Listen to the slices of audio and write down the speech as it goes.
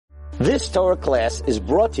This Torah class is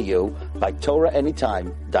brought to you by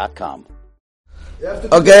TorahAnytime.com.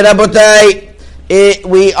 Okay, Rabotai,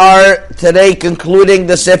 we are today concluding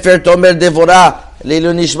the Sefer Tomer Devorah.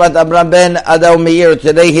 Lilu Nishmat Amram Ben Adav Meir.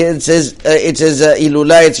 Today it's his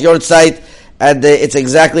Ilulai, it's your site, and it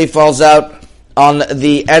exactly falls out on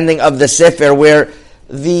the ending of the Sefer, where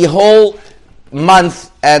the whole month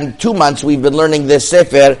and 2 months we've been learning this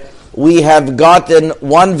Sefer, we have gotten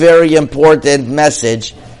one very important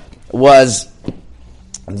message, was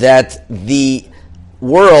that the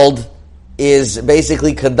world is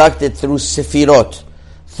basically conducted through Sefirot,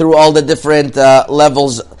 through all the different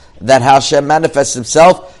levels that Hashem manifests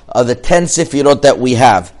Himself, the 10 Sefirot that we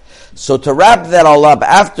have. So to wrap that all up,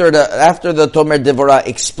 after the Tomer Devorah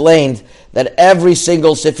explained that every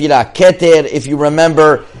single Sefirah, Keter, if you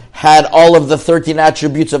remember, had all of the 13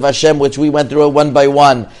 attributes of Hashem, which we went through one by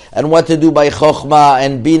one, and what to do by Chokhmah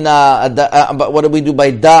and Bina, what do we do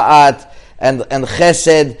by Da'at, and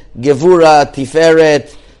Chesed, Gevurah,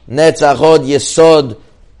 Tiferet, Netzach, Hod, Yesod,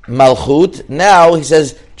 Malchut. Now, he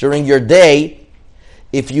says, during your day,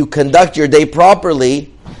 if you conduct your day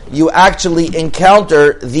properly, you actually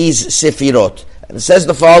encounter these Sefirot. And it says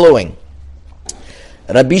the following.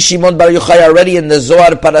 Rabbi Shimon Bar Yochai, already in the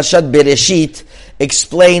Zohar Parashat Bereshit,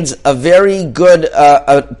 explains a very good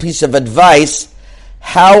piece of advice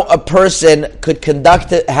how a person could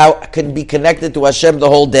be connected to Hashem the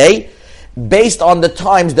whole day, based on the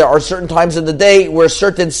times. There are certain times in the day where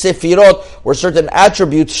certain Sefirot, where certain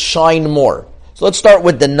attributes shine more. So let's start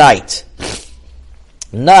with the night.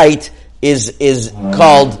 Night is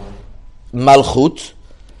called Malchut,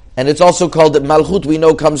 and it's also called Malchut. We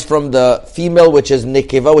know comes from the female, which is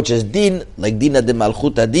Nekeva, which is Din, like Dina de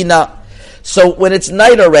Malchut Dina. So when it's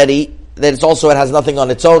night already, then it has nothing on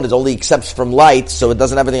its own. It only accepts from light, so it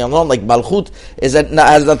doesn't have anything on its own. Like Malchut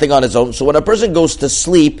has nothing on its own. So when a person goes to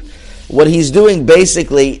sleep, what he's doing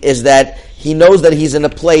basically is that he knows that he's in a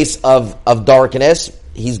place of darkness.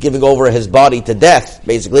 He's giving over his body to death,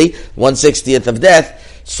 basically 1/60th of death.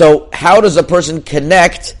 So how does a person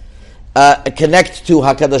connect to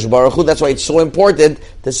Hakadosh Baruch Hu? That's why it's so important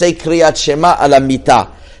to say Kriyat Shema ala Mitah.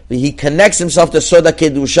 He connects himself to Soda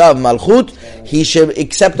Kedusha of Malchut. He should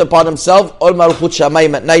accept upon himself Ol Malchut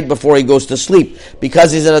Shamayim at night before he goes to sleep,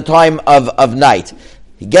 because he's in a time of night.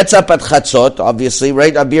 He gets up at Chatzot, obviously,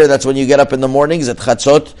 right? Abir, that's when you get up in the mornings at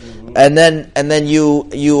Chatzot, and then you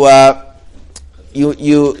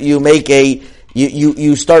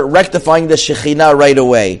start rectifying the Shekhinah right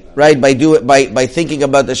away, right? By thinking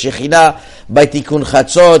about the Shekhinah, by Tikkun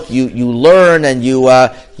Chatzot, you learn and you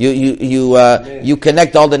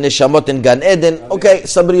connect all the Neshamot in Gan Eden. Okay,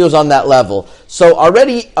 somebody who's on that level. So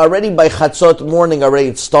already by Chatzot morning, already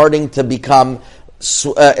it's starting to become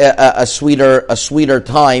a sweeter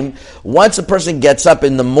time. Once a person gets up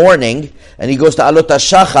in the morning and he goes to Alot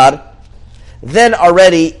HaShachar, then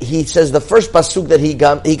already he says the first pasuk that he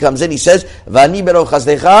comes in. He says, "Vani berov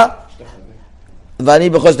chasdecha,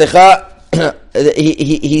 vani bechosdecha."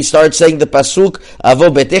 He starts saying the pasuk, "Avo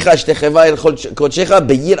betecha shtecheva el kodshecha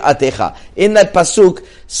beyiratecha." In that pasuk,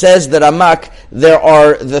 says the Ramak, there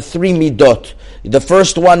are the 3 midot. The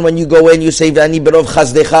first one, when you go in, you say, V'ani berov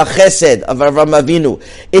chasdecha chesed, of Avraham Avinu.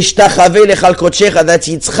 Ishtachave lechal kodshecha, that's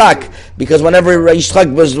Yitzchak. Because whenever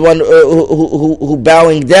Yitzchak was the one who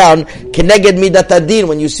bowing down, keneged midat adin,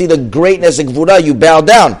 when you see the greatness of Gvura, you bow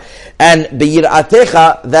down. And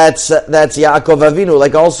beyiratecha, that's Yaakov Avinu.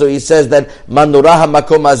 Like also, he says that, Manuraha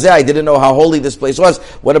makom hazeh, I didn't know how holy this place was.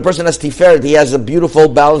 When a person has Tiferet, he has a beautiful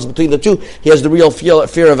balance between the two. He has the real fear of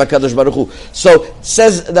HaKadosh Baruch Hu. So,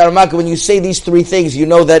 says the Ramak, when you say these 3 things, you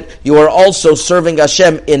know that you are also serving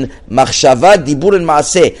Hashem in machshava, dibur, and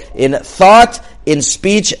maaseh, in thought, in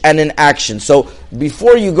speech, and in action. So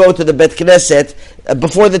before you go to the Bet Knesset,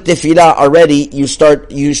 before the Tefillah already, you start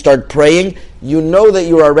praying. You know that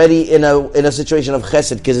you're already in a situation of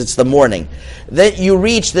Chesed because it's the morning. Then you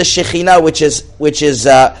reach the Shekhinah, which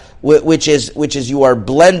is you are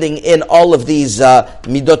blending in all of these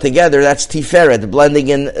midot together. That's Tiferet, blending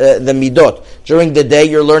in the midot. During the day,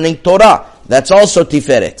 you're learning Torah. That's also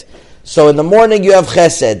Tiferet. So in the morning, you have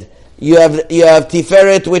Chesed. You have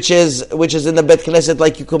Tiferet, which is in the Bet Knesset,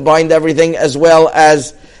 like you combined everything as well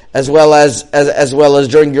as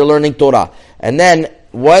during your learning Torah. And then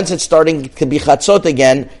once it's starting to be Chatzot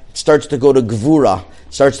again, it starts to go to Gvura.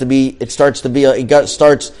 It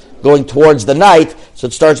starts going towards the night, so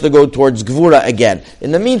it starts to go towards Gvura again.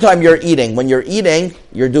 In the meantime, you're eating. When you're eating,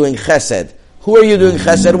 you're doing Chesed. Who are you doing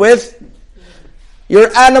Chesed with? Your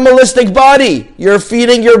animalistic body. You're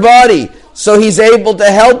feeding your body. So he's able to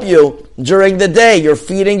help you during the day. You're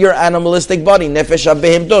feeding your animalistic body. Nefesh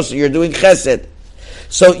HaBehemto. So you're doing Chesed.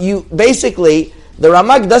 So you basically, the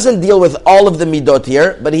Ramak doesn't deal with all of the midot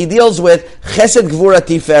here, but he deals with chesed, gvura,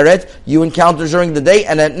 tiferet, you encounter during the day,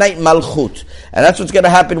 and at night malchut. And that's what's going to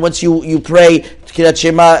happen once you pray Kirat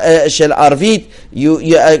Shema Shel Arvit.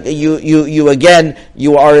 You again,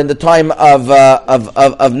 you are in the time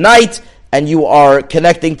of night, and you are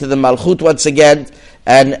connecting to the malchut once again,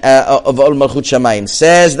 and of all Malchut Shamayim.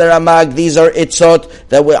 Says the Ramag, these are itzot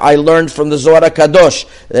that I learned from the Zohar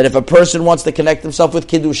HaKadosh, that if a person wants to connect himself with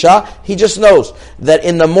Kiddusha, he just knows that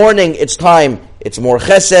in the morning it's more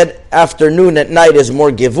chesed, afternoon at night is more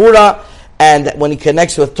gevura, and when he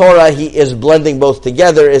connects with Torah, he is blending both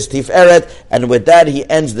together, is tiferet, and with that he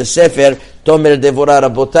ends the Sefer, Tomer Devorah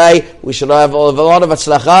Rabotai. We should have a lot of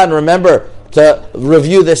atzlacha, and remember, to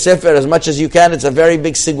review the Sefer as much as you can. It's a very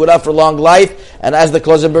big sigura for long life, and as the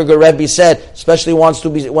Klosenberger Rebbe said, especially wants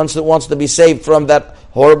to be saved from that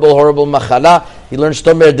horrible machala. He learns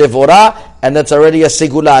Tomer Devorah, and that's already a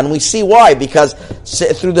sigula, and we see why, because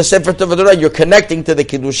through the Sefer Devorah you're connecting to the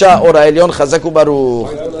Kiddusha Ora Elyon Chazak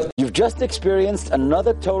Baruch. You've just experienced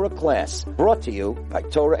another Torah class brought to you by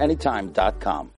TorahAnytime.com.